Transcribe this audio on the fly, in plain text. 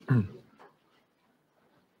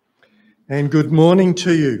And good morning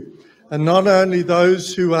to you. And not only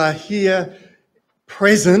those who are here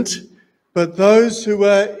present, but those who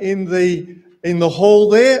are in the hall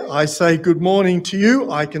there, I say good morning to you.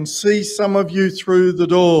 I can see some of you through the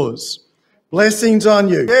doors. Blessings on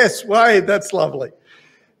you. Yes, Wade, that's lovely.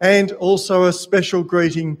 And also a special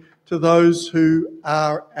greeting to those who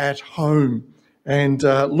are at home and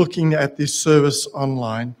looking at this service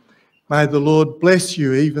online. May the Lord bless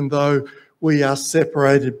you, even though we are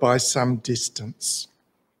separated by some distance.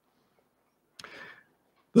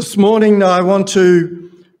 This morning I want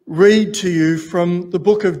to read to you from the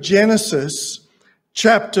book of Genesis,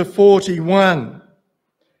 chapter 41.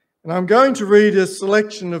 And I'm going to read a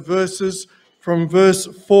selection of verses from verse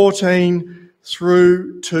 14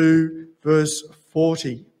 through to verse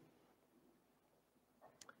 40.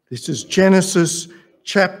 This is Genesis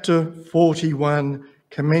chapter 41,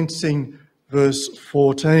 commencing verse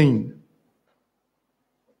 14.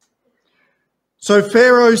 So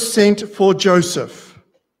Pharaoh sent for Joseph,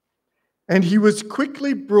 and he was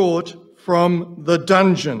quickly brought from the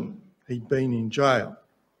dungeon. He'd been in jail.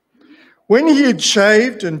 When he had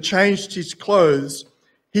shaved and changed his clothes,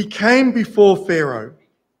 he came before Pharaoh.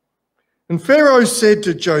 And Pharaoh said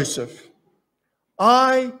to Joseph,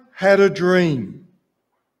 "I had a dream,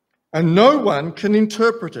 and no one can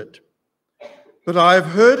interpret it. But I have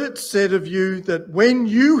heard it said of you that when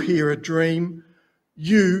you hear a dream,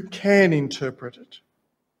 you can interpret it."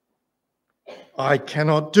 "I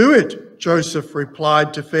cannot do it," Joseph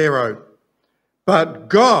replied to Pharaoh, "but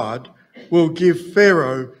God will give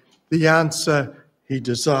Pharaoh the answer he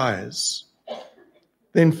desires."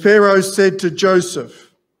 Then Pharaoh said to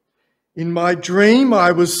Joseph, "In my dream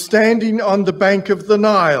I was standing on the bank of the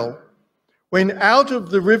Nile, when out of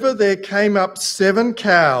the river there came up 7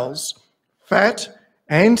 cows, fat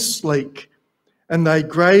and sleek, and they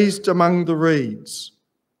grazed among the reeds.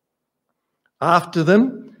 After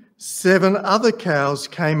them, 7 other cows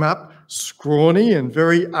came up, scrawny and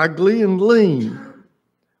very ugly and lean.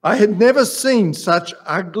 I had never seen such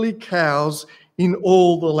ugly cows in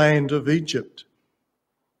all the land of Egypt.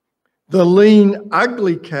 The lean,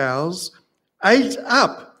 ugly cows ate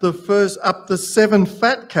up the 7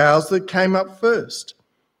 fat cows that came up first.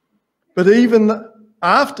 But even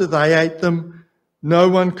after they ate them, no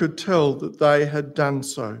one could tell that they had done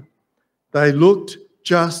so. They looked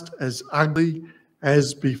just as ugly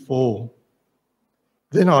as before.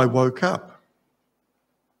 Then I woke up.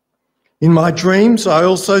 In my dreams, I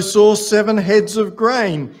also saw 7 heads of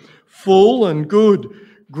grain, full and good,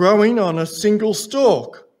 growing on a single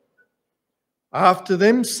stalk. After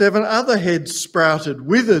them, 7 other heads sprouted,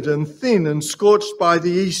 withered and thin and scorched by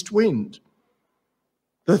the east wind.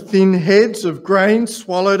 The thin heads of grain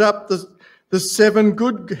swallowed up the 7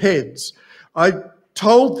 good heads. I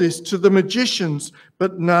told this to the magicians,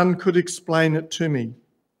 but none could explain it to me."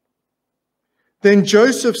 Then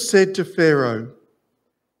Joseph said to Pharaoh,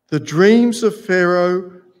 "The dreams of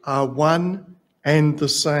Pharaoh are one and the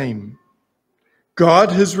same.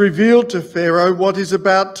 God has revealed to Pharaoh what he's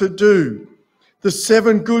about to do. The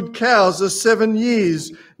 7 good cows are 7 years,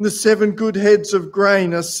 and the 7 good heads of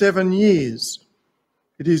grain are 7 years.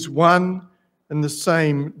 It is one and the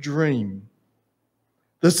same dream.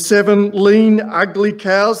 The 7 lean, ugly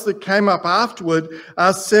cows that came up afterward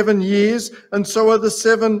are 7 years, and so are the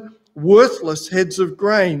 7 worthless heads of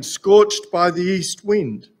grain scorched by the east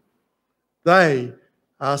wind. They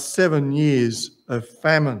are 7 years of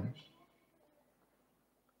famine.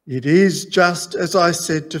 It is just as I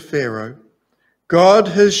said to Pharaoh. God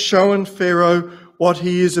has shown Pharaoh what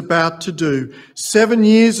he is about to do. 7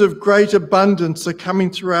 years of great abundance are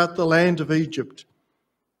coming throughout the land of Egypt.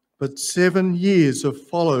 But 7 years of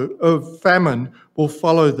famine will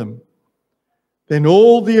follow them. Then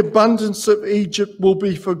all the abundance of Egypt will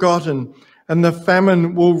be forgotten, and the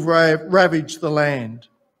famine will ravage the land.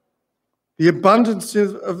 The abundance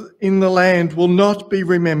in the land will not be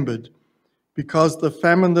remembered, because the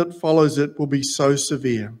famine that follows it will be so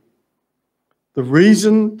severe. The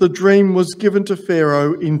reason the dream was given to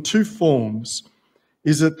Pharaoh in 2 forms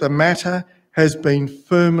is that the matter has been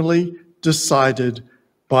firmly decided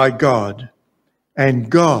by God, and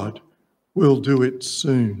God will do it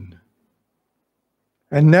soon.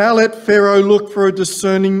 And now let Pharaoh look for a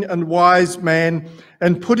discerning and wise man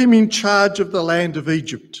and put him in charge of the land of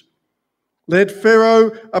Egypt. Let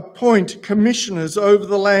Pharaoh appoint commissioners over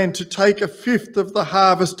the land to take 1/5 of the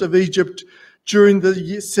harvest of Egypt during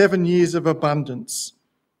the 7 years of abundance.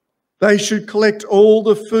 They should collect all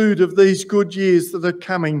the food of these good years that are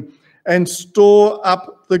coming and store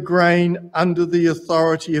up the grain under the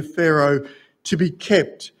authority of Pharaoh to be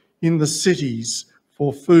kept in the cities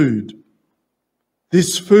for food.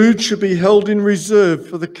 This food should be held in reserve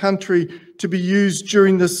for the country to be used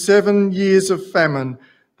during the 7 years of famine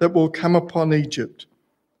that will come upon Egypt,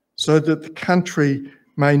 so that the country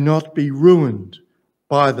may not be ruined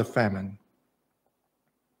by the famine."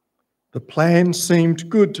 The plan seemed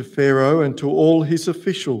good to Pharaoh and to all his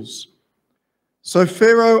officials. So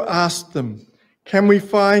Pharaoh asked them, "Can we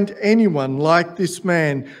find anyone like this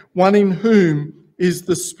man, one in whom is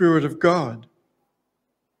the Spirit of God?"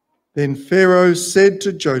 Then Pharaoh said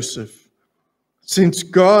to Joseph, "Since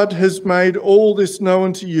God has made all this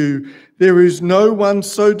known to you, there is no one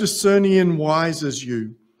so discerning and wise as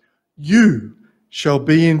you. You shall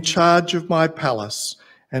be in charge of my palace,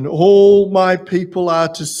 and all my people are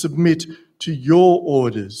to submit to your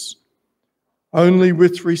orders. Only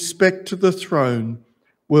with respect to the throne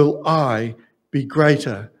will I be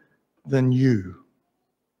greater than you."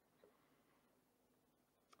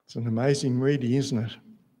 It's an amazing reading, isn't it?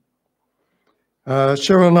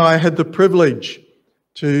 Cheryl and I had the privilege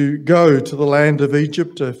to go to the land of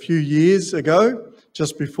Egypt a few years ago,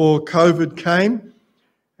 just before COVID came,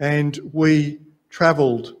 and we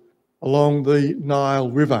travelled along the Nile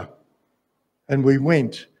River, and we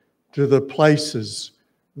went to the places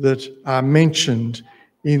that are mentioned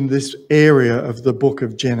in this area of the book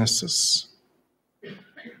of Genesis.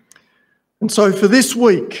 And so for this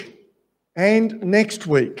week and next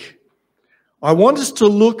week, I want us to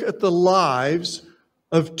look at the lives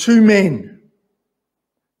of two men.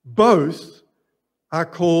 Both are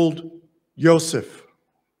called Joseph.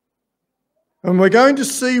 And we're going to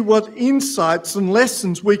see what insights and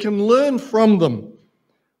lessons we can learn from them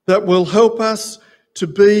that will help us to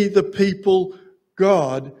be the people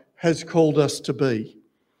God has called us to be.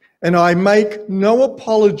 And I make no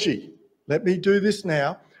apology. Let me do this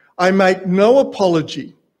now. I make no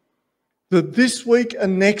apology that this week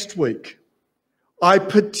and next week, I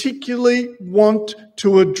particularly want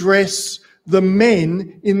to address the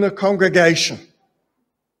men in the congregation.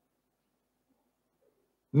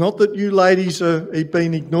 Not that you ladies are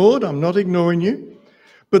being ignored, I'm not ignoring you,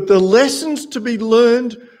 but the lessons to be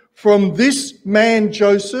learned from this man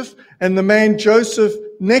Joseph and the man Joseph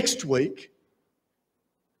next week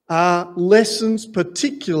are lessons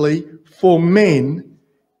particularly for men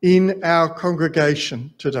in our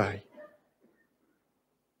congregation today.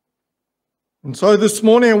 And so this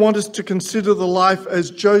morning I want us to consider the life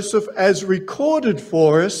as Joseph as recorded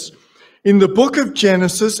for us in the book of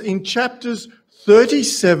Genesis in chapters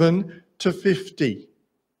 37 to 50.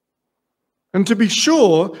 And to be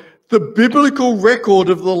sure, the biblical record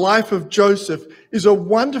of the life of Joseph is a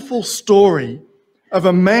wonderful story of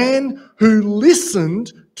a man who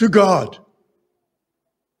listened to God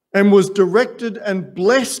and was directed and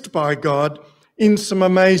blessed by God in some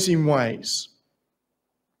amazing ways.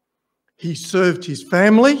 He served his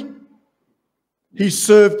family, he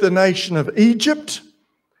served the nation of Egypt,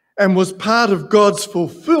 and was part of God's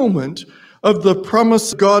fulfillment of the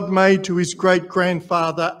promise God made to his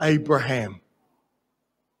great-grandfather Abraham.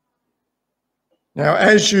 Now,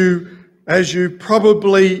 as you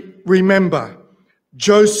probably remember,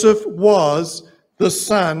 Joseph was the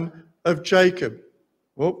son of Jacob.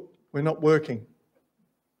 Oh, we're not working.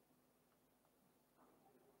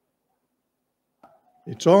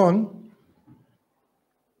 It's on.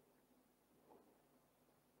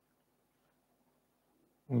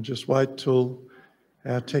 We'll just wait till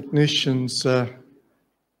our technicians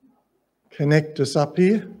connect us up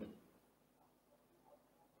here.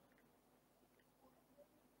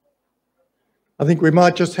 I think we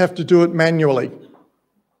might just have to do it manually.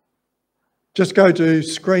 Just go to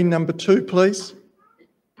screen number 2, please.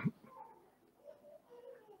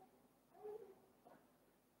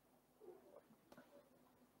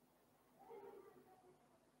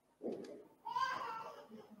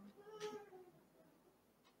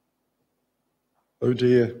 Oh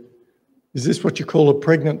dear, is this what you call a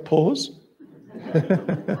pregnant pause?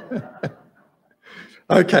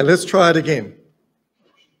 Okay, let's try it again.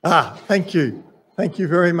 Thank you. Thank you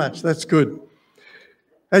very much. That's good.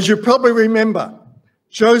 As you probably remember,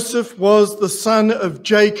 Joseph was the son of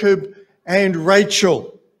Jacob and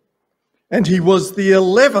Rachel, and he was the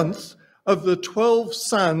 11th of the 12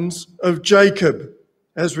 sons of Jacob,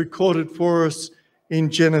 as recorded for us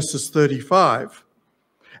in Genesis 35.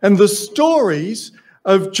 And the stories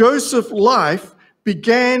of Joseph's life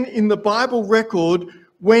began in the Bible record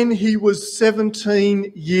when he was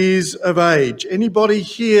 17 years of age. Anybody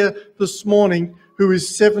here this morning who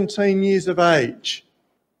is 17 years of age?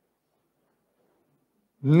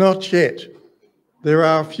 Not yet. There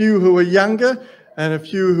are a few who are younger and a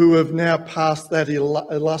few who have now passed that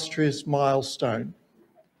illustrious milestone.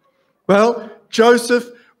 Well, Joseph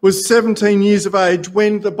was 17 years of age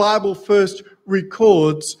when the Bible first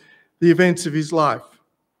records the events of his life.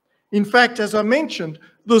 In fact, as I mentioned,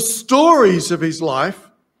 the stories of his life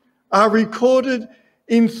are recorded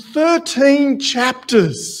in 13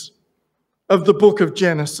 chapters of the book of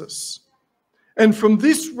Genesis. And from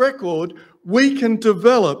this record, we can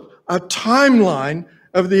develop a timeline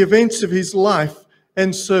of the events of his life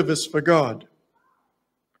and service for God.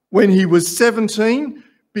 When he was 17,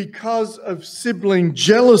 because of sibling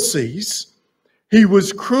jealousies, he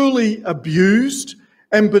was cruelly abused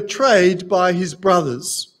and betrayed by his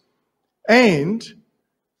brothers, and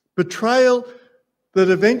betrayal that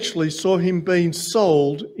eventually saw him being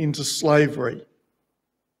sold into slavery.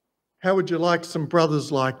 How would you like some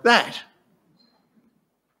brothers like that?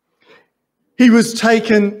 He was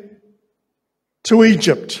taken to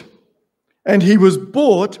Egypt, and he was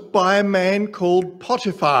bought by a man called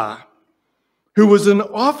Potiphar, who was an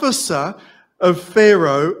officer of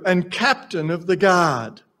Pharaoh and captain of the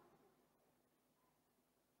guard.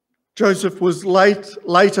 Joseph was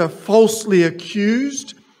later falsely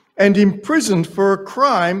accused and imprisoned for a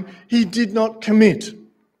crime he did not commit.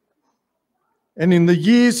 And in the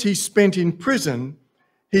years he spent in prison,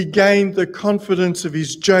 he gained the confidence of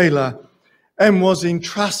his jailer and was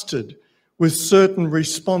entrusted with certain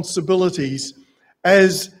responsibilities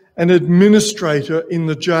as an administrator in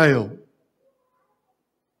the jail.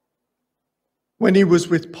 When he was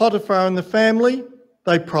with Potiphar and the family,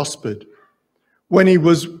 they prospered. When he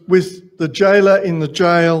was with the jailer in the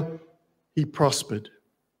jail, he prospered.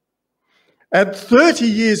 At 30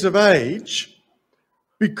 years of age,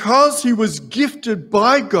 because he was gifted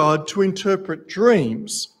by God to interpret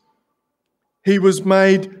dreams, he was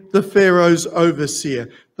made the Pharaoh's overseer,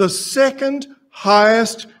 the second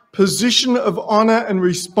highest position of honour and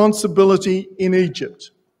responsibility in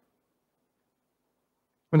Egypt.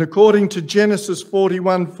 And according to Genesis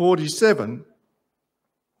 41:47,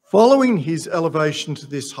 following his elevation to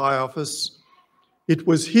this high office, it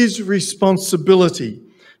was his responsibility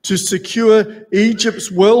to secure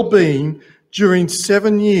Egypt's well-being during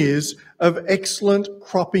 7 years of excellent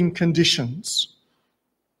cropping conditions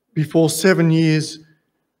before 7 years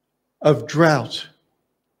of drought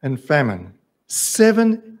and famine.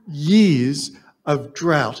 7 years of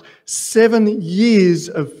drought, 7 years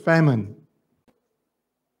of famine.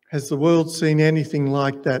 Has the world seen anything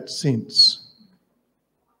like that since?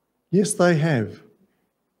 Yes, they have,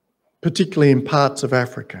 particularly in parts of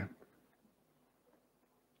Africa.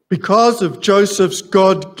 Because of Joseph's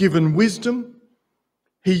God-given wisdom,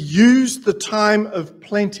 he used the time of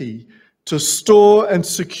plenty to store and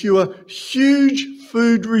secure huge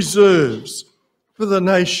food reserves for the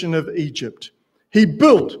nation of Egypt. He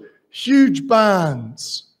built huge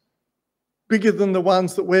barns, bigger than the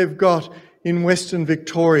ones that we've got in Western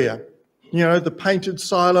Victoria. You know, the painted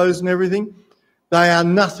silos and everything. They are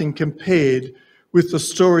nothing compared with the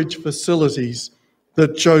storage facilities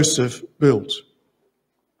that Joseph built.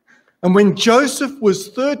 And when Joseph was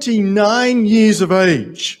 39 years of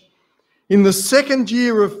age, in the second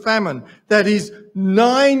year of famine, that is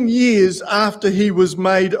 9 years after he was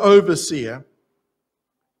made overseer,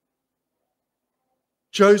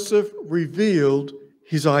 Joseph revealed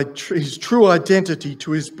his true identity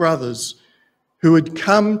to his brothers who had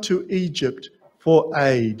come to Egypt for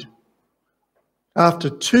aid. After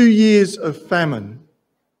 2 years of famine,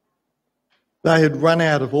 they had run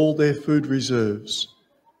out of all their food reserves.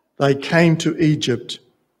 They came to Egypt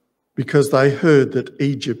because they heard that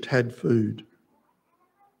Egypt had food.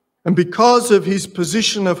 And because of his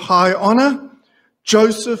position of high honour,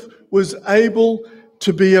 Joseph was able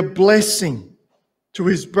to be a blessing to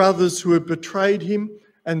his brothers who had betrayed him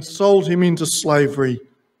and sold him into slavery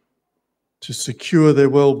to secure their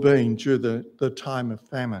well-being during the time of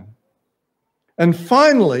famine. And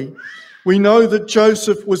finally, we know that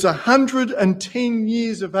Joseph was 110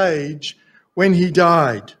 years of age when he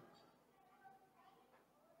died.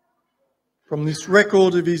 From this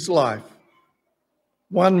record of his life,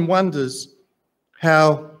 one wonders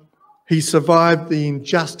how he survived the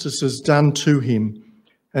injustices done to him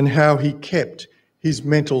and how he kept his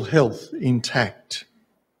mental health intact.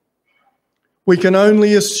 We can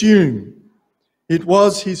only assume it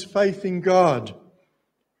was his faith in God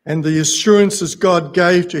and the assurances God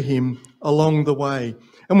gave to him along the way.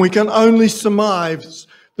 And we can only surmise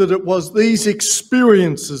that it was these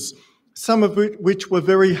experiences, some of which were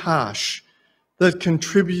very harsh, that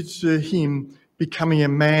contributed to him becoming a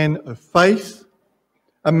man of faith,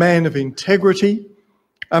 a man of integrity,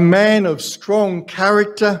 a man of strong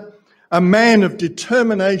character, a man of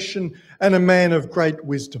determination, and a man of great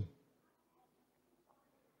wisdom.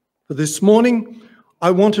 For this morning, I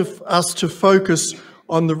want us to focus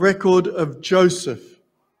on the record of Joseph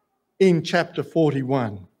in chapter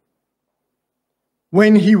 41,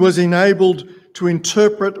 when he was enabled to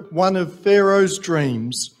interpret one of Pharaoh's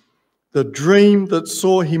dreams, the dream that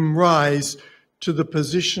saw him rise to the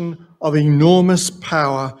position of enormous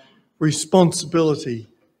power, responsibility,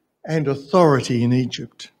 and authority in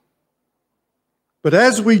Egypt. But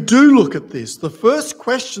as we do look at this, the first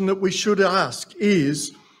question that we should ask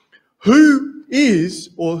is, who is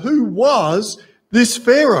or who was this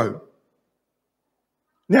Pharaoh?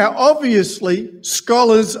 Now, obviously,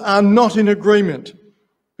 scholars are not in agreement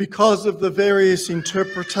because of the various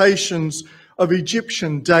interpretations of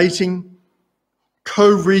Egyptian dating,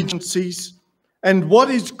 co-regencies, and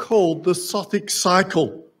what is called the Sothic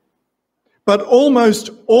cycle. But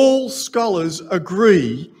almost all scholars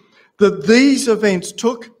agree that these events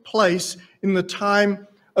took place in the time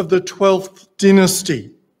of the 12th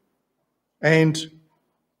dynasty. And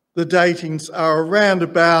the datings are around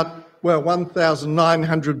about,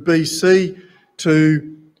 1900 BC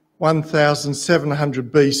to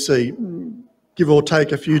 1700 BC, give or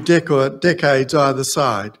take a few decades either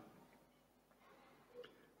side.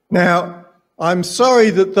 Now, I'm sorry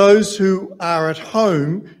that those who are at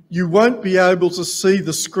home, you won't be able to see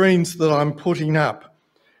the screens that I'm putting up.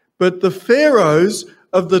 But the pharaohs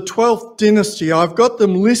of the 12th dynasty, I've got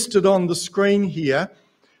them listed on the screen here.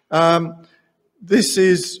 This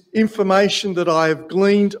is information that I have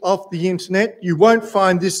gleaned off the internet. You won't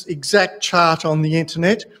find this exact chart on the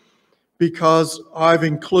internet because I've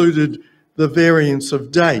included the variance of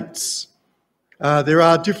dates. There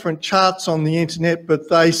are different charts on the internet, but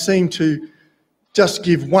they seem to just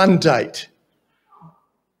give one date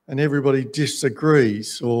and everybody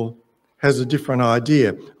disagrees or has a different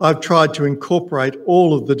idea. I've tried to incorporate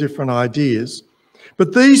all of the different ideas.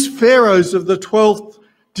 But these pharaohs of the 12th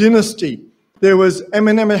dynasty, there was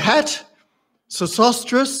Amenemhat,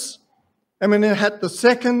 Sesostris, Amenemhat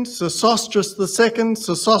II, Sesostris II,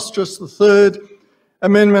 Sesostris III,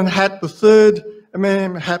 Amenemhat III,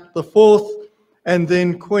 Amenemhat IV, and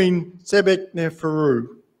then Queen Sebekneferu.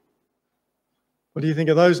 What do you think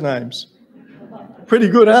of those names? Pretty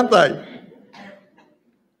good, aren't they?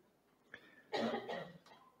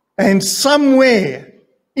 And somewhere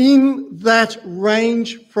in that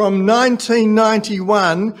range from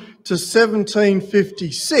 1991 to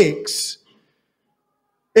 1756,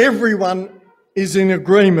 everyone is in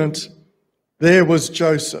agreement there was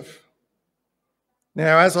Joseph.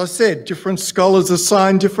 Now, as I said, different scholars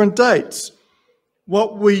assign different dates.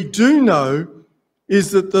 What we do know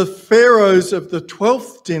is that the pharaohs of the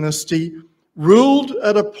 12th dynasty ruled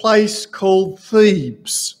at a place called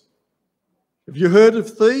Thebes. Have you heard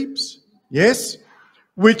of Thebes? Yes.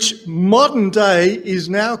 Which modern day is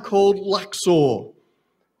now called Luxor.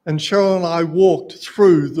 And Cheryl and I walked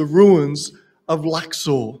through the ruins of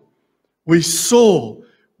Luxor. We saw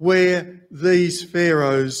where these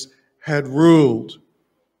pharaohs had ruled.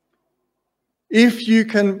 If you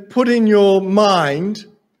can put in your mind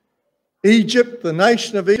Egypt, the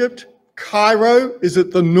nation of Egypt, Cairo is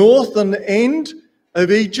at the northern end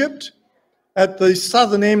of Egypt, at the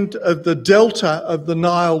southern end of the delta of the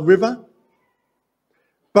Nile River.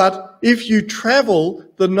 But if you travel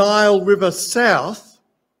the Nile River south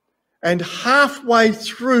and halfway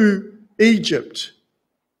through Egypt,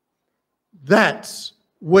 that's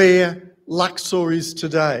where Luxor is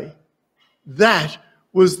today. That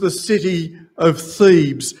was the city of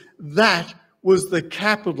Thebes. That was the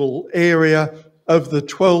capital area of the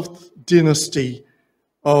 12th dynasty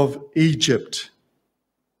of Egypt.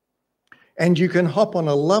 And you can hop on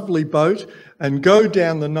a lovely boat and go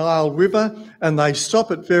down the Nile River, and they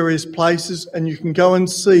stop at various places, and you can go and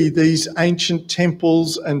see these ancient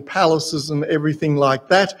temples and palaces and everything like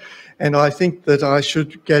that. And I think that I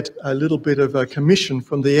should get a little bit of a commission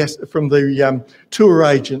from the tour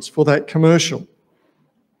agents for that commercial.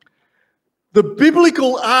 The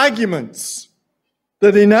biblical arguments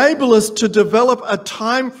that enable us to develop a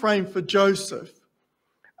time frame for Joseph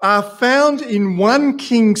are found in 1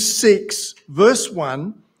 Kings 6, verse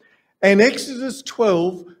 1, and Exodus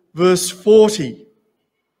 12, verse 40.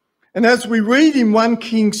 And as we read in 1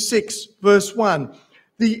 Kings 6, verse 1,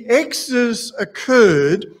 the Exodus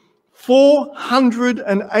occurred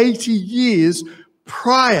 480 years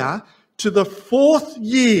prior to the fourth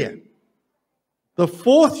year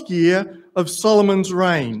of Solomon's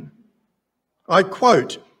reign. I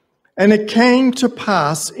quote, "And it came to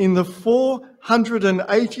pass in the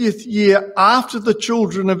 480th year after the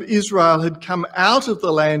children of Israel had come out of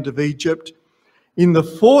the land of Egypt, in the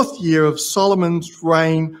fourth year of Solomon's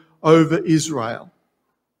reign over Israel."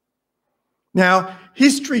 Now,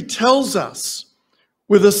 history tells us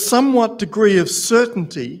with a somewhat degree of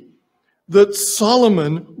certainty that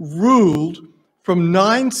Solomon ruled from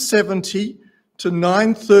 970 to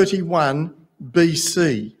 931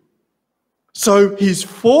 BC. So his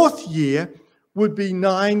fourth year would be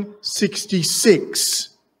 966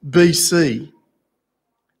 BC.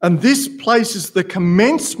 And this places the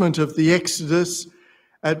commencement of the Exodus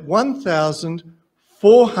at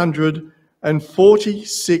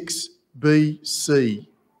 1446 BC.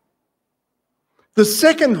 The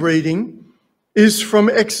second reading is from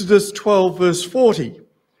Exodus 12, verse 40,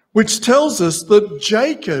 which tells us that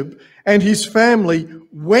Jacob and his family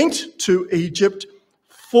went to Egypt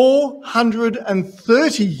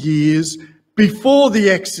 430 years before the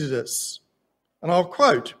Exodus. And I'll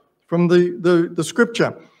quote from the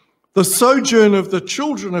scripture. The sojourn of the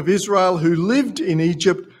children of Israel who lived in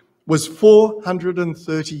Egypt was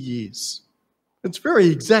 430 years. It's very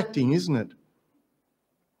exacting, isn't it?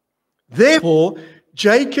 Therefore,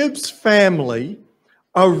 Jacob's family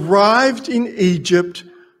arrived in Egypt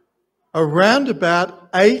around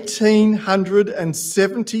about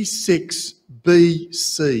 1876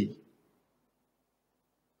 BC.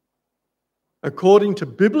 According to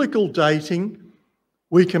biblical dating,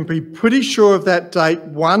 we can be pretty sure of that date,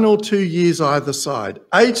 1 or 2 years either side,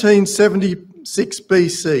 1876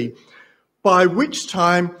 BC, by which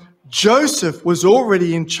time Joseph was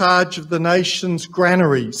already in charge of the nation's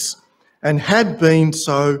granaries and had been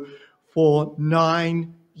so for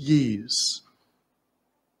 9 years.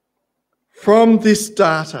 From this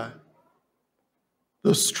data,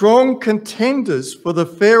 the strong contenders for the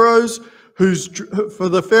Pharaoh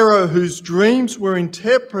whose dreams were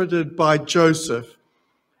interpreted by Joseph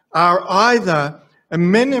are either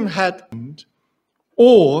Amenemhat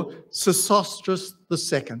or Sesostris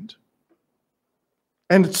II.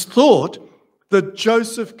 And it's thought that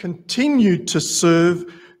Joseph continued to serve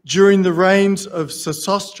during the reigns of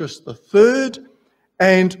Sesostris III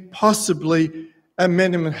and possibly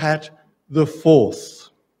Amenemhat IV.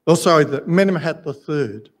 Amenemhat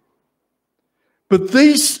III. But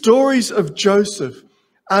these stories of Joseph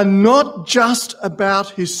are not just about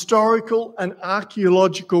historical and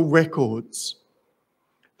archaeological records.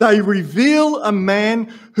 They reveal a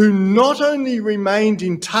man who not only remained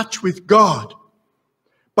in touch with God,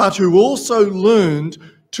 but who also learned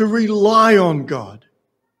to rely on God.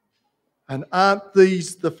 And aren't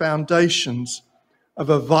these the foundations of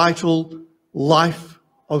a vital life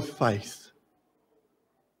of faith?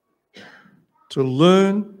 To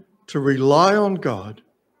learn to rely on God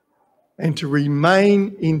and to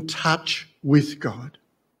remain in touch with God.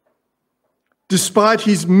 Despite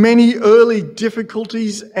his many early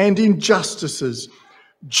difficulties and injustices,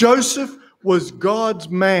 Joseph was God's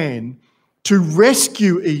man to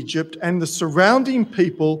rescue Egypt and the surrounding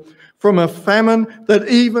people from a famine that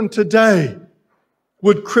even today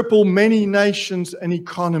would cripple many nations and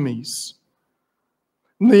economies.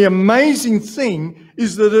 And the amazing thing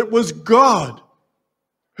is that it was God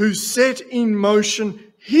who set in motion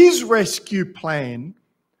his rescue plan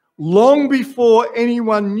long before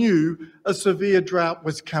anyone knew a severe drought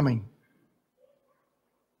was coming.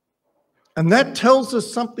 And that tells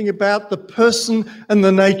us something about the person and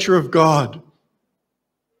the nature of God.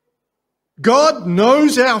 God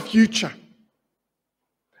knows our future.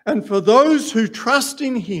 And for those who trust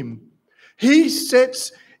in him, he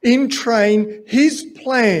sets in train his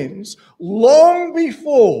plans long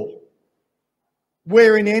before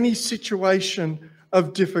we're in any situation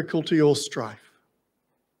of difficulty or strife.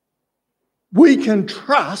 We can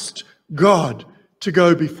trust God to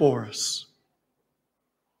go before us.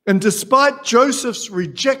 And despite Joseph's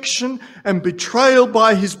rejection and betrayal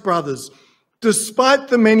by his brothers, despite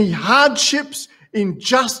the many hardships,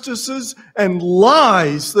 injustices, and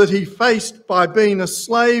lies that he faced by being a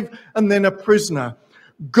slave and then a prisoner,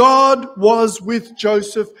 God was with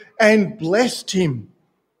Joseph and blessed him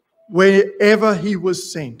wherever he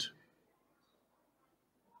was sent.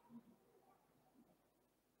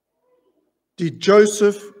 Did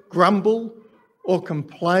Joseph grumble or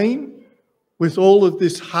complain with all of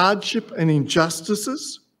this hardship and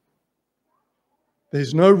injustices?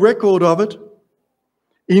 There's no record of it.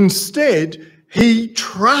 Instead, he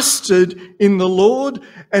trusted in the Lord,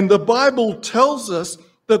 and the Bible tells us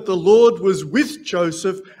that the Lord was with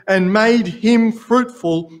Joseph and made him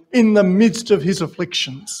fruitful in the midst of his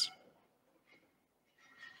afflictions.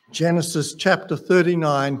 Genesis chapter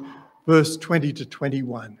 39, verse 20 to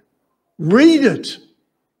 21. Read it.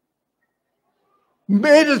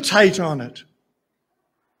 Meditate on it.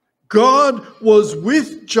 God was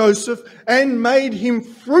with Joseph and made him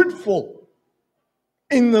fruitful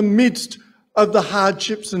in the midst of the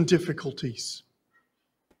hardships and difficulties.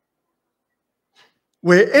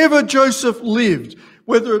 Wherever Joseph lived,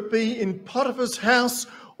 whether it be in Potiphar's house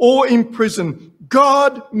or in prison,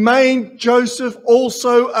 God made Joseph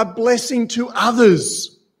also a blessing to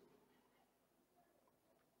others.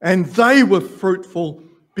 And they were fruitful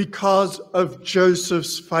because of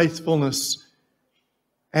Joseph's faithfulness,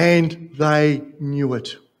 and they knew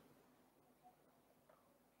it.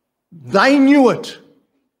 They knew it.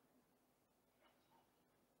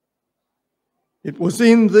 It was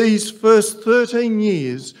in these first 13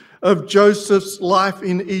 years of Joseph's life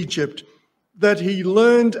in Egypt that he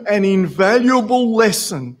learned an invaluable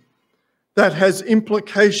lesson that has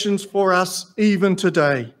implications for us even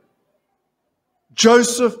today.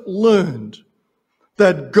 Joseph learned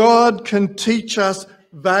that God can teach us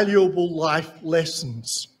valuable life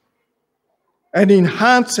lessons and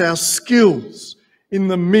enhance our skills in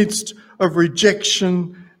the midst of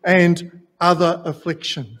rejection and other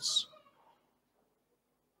afflictions.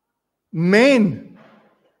 Men,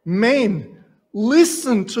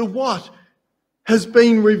 listen to what has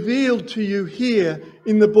been revealed to you here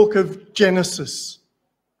in the book of Genesis.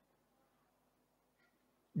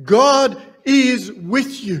 God is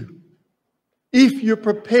with you if you're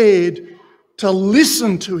prepared to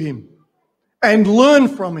listen to him and learn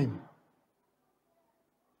from him.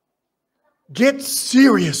 Get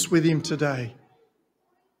serious with him today.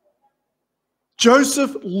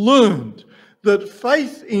 Joseph learned that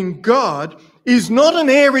faith in God is not an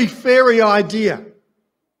airy-fairy idea.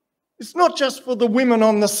 It's not just for the women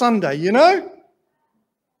on the Sunday, you know?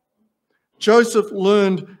 Joseph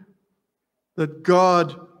learned that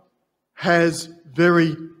God has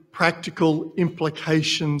very practical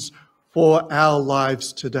implications for our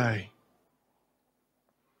lives today.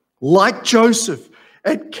 Like Joseph,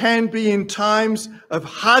 it can be in times of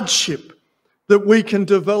hardship that we can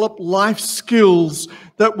develop life skills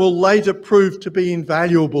that will later prove to be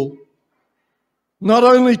invaluable, not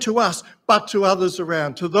only to us, but to others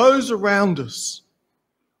around, to those around us,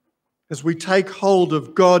 as we take hold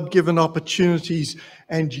of God-given opportunities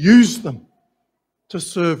and use them to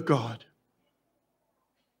serve God.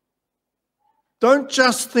 Don't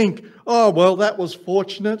just think, oh, well, that was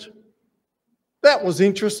fortunate. That was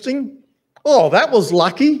interesting. Oh, that was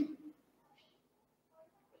lucky.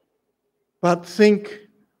 But think,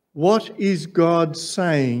 what is God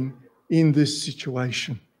saying in this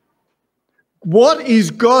situation? What is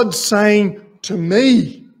God saying to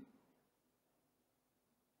me?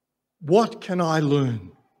 What can I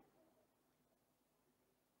learn?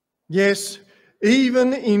 Yes,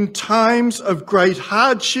 even in times of great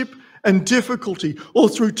hardship and difficulty, or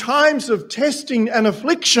through times of testing and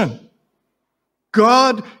affliction,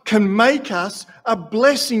 God can make us a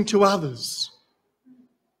blessing to others.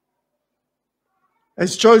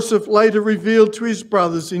 As Joseph later revealed to his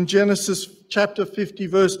brothers in Genesis chapter 50,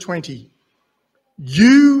 verse 20,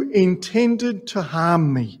 "You intended to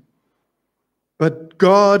harm me, but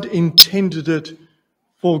God intended it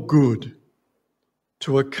for good,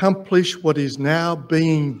 to accomplish what is now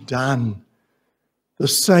being done, the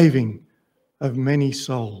saving of many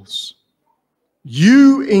souls."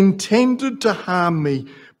 You intended to harm me,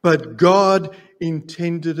 but God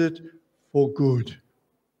intended it for good,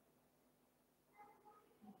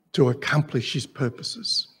 to accomplish his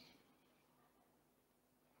purposes.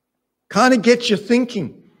 Kind of gets you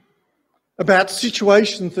thinking about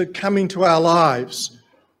situations that come into our lives.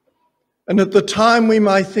 And at the time we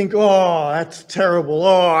may think, oh, that's terrible.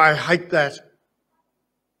 Oh, I hate that.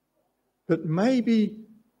 But maybe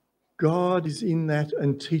God is in that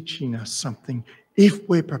and teaching us something if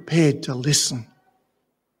we're prepared to listen.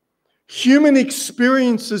 Human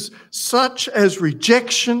experiences such as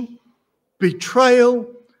rejection,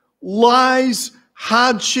 betrayal, lies,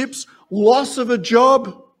 hardships, loss of a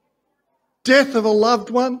job, death of a loved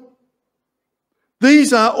one.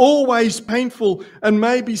 These are always painful and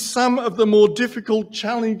maybe some of the more difficult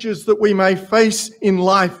challenges that we may face in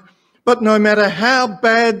life. But no matter how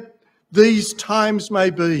bad these times may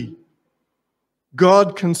be,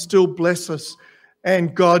 God can still bless us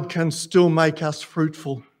and God can still make us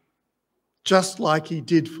fruitful, just like he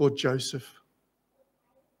did for Joseph.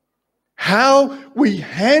 How we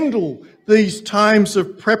handle these times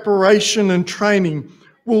of preparation and training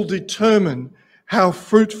will determine how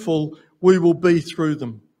fruitful we will be through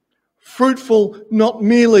them. Fruitful not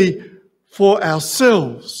merely for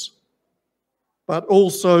ourselves, but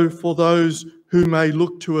also for those who may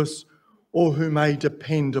look to us or who may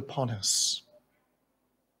depend upon us.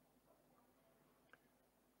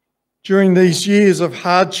 During these years of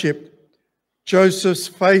hardship, Joseph's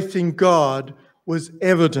faith in God was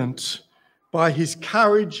evident by his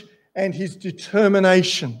courage and his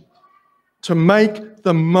determination to make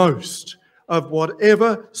the most of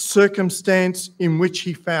whatever circumstance in which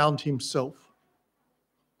he found himself.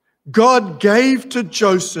 God gave to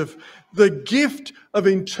Joseph the gift of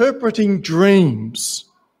interpreting dreams,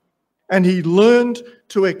 and he learned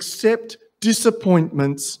to accept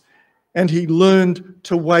disappointments, and he learned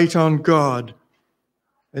to wait on God,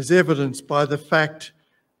 as evidenced by the fact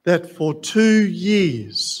that for 2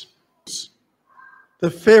 years,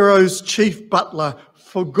 the Pharaoh's chief butler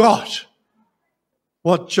forgot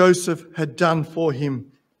what Joseph had done for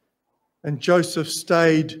him, and Joseph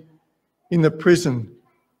stayed in the prison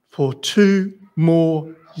for 2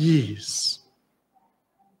 more years.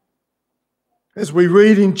 As we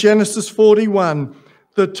read in Genesis 41,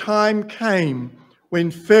 the time came when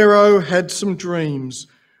Pharaoh had some dreams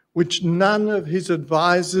which none of his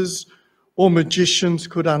advisors or magicians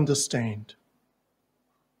could understand.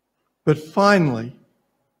 But finally,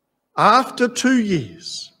 after 2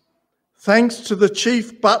 years, thanks to the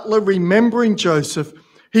chief butler remembering Joseph,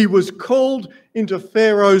 he was called into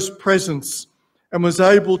Pharaoh's presence and was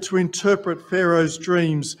able to interpret Pharaoh's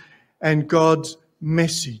dreams and God's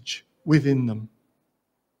message within them.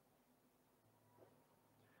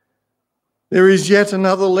 There is yet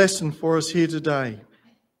another lesson for us here today.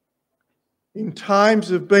 In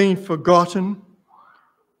times of being forgotten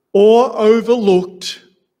or overlooked,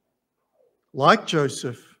 like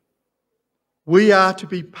Joseph, we are to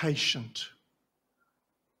be patient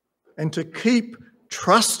and to keep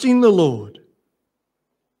trusting the Lord,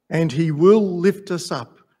 and he will lift us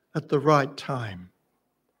up at the right time,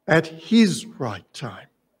 at his right time.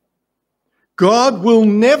 God will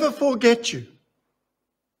never forget you,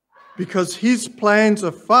 because his plans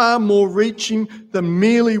are far more reaching than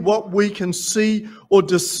merely what we can see or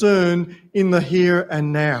discern in the here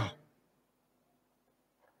and now.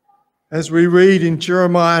 As we read in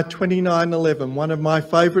Jeremiah 29:11, one of my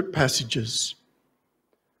favourite passages,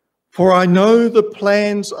 "For I know the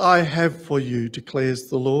plans I have for you, declares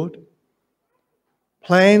the Lord,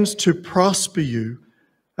 plans to prosper you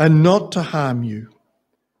and not to harm you,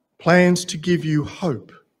 plans to give you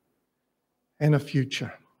hope and a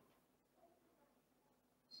future."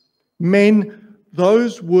 Men,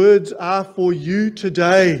 those words are for you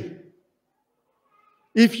today.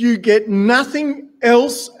 If you get nothing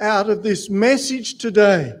else out of this message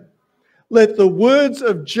today, let the words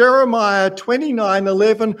of Jeremiah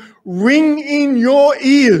 29:11 ring in your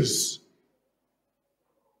ears.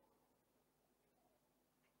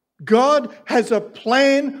 God has a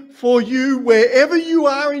plan for you wherever you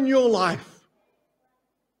are in your life.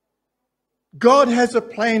 God has a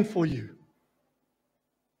plan for you.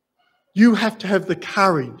 You have to have the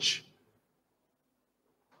courage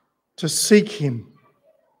to seek him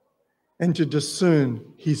and to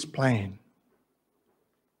discern his plan.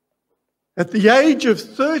 At the age of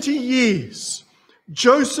 30 years,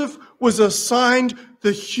 Joseph was assigned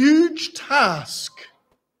the huge task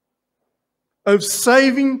of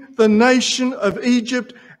saving the nation of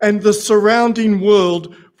Egypt and the surrounding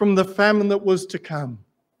world from the famine that was to come.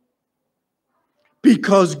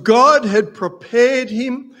 Because God had prepared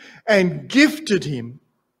him and gifted him,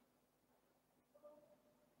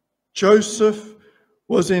 Joseph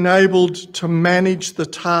was enabled to manage the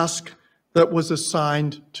task that was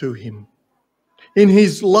assigned to him. In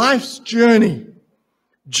his life's journey,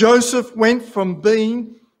 Joseph went from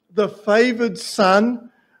being the favoured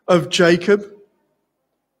son of Jacob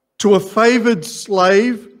to a favoured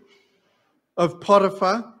slave of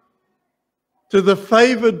Potiphar, to the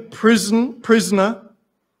favoured prisoner,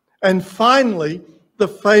 and finally the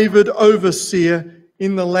favoured overseer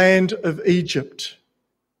in the land of Egypt.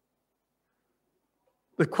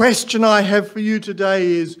 The question I have for you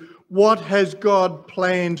today is, what has God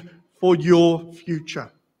planned for your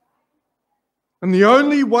future? And the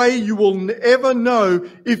only way you will ever know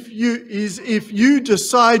if you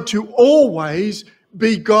decide to always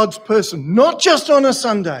be God's person, not just on a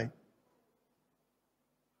Sunday,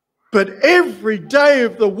 but every day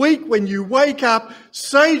of the week when you wake up,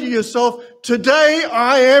 say to yourself, today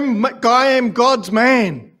I am God's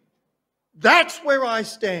man. That's where I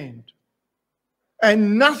stand.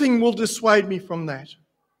 And nothing will dissuade me from that.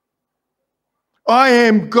 I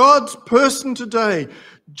am God's person today,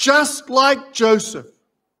 just like Joseph.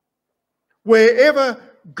 Wherever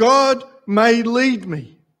God may lead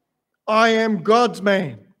me, I am God's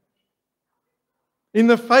man. In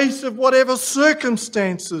the face of whatever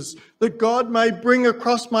circumstances that God may bring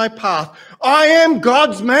across my path, I am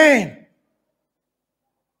God's man.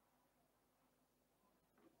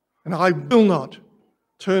 And I will not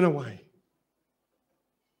turn away.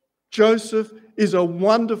 Joseph is a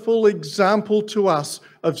wonderful example to us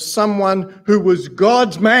of someone who was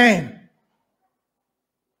God's man.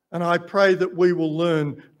 And I pray that we will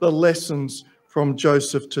learn the lessons from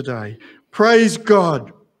Joseph today. Praise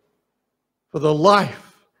God for the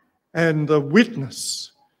life and the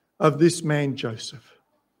witness of this man Joseph.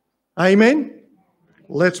 Amen.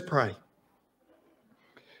 Let's pray.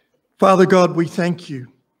 Father God, we thank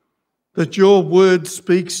you that your word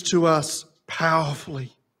speaks to us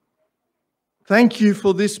powerfully. Thank you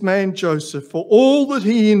for this man Joseph, for all that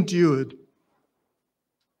he endured.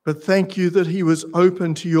 But thank you that he was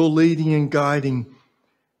open to your leading and guiding,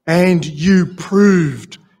 and you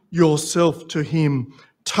proved yourself to him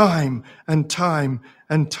time and time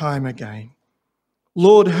and time again.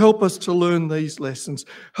 Lord, help us to learn these lessons.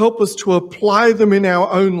 Help us to apply them in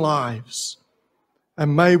our own lives.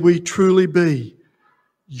 And may we truly be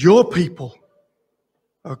your people,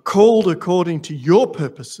 are called according to your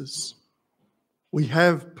purposes. We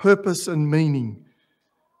have purpose and meaning,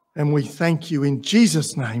 and we thank you in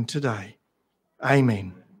Jesus' name today.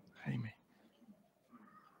 Amen.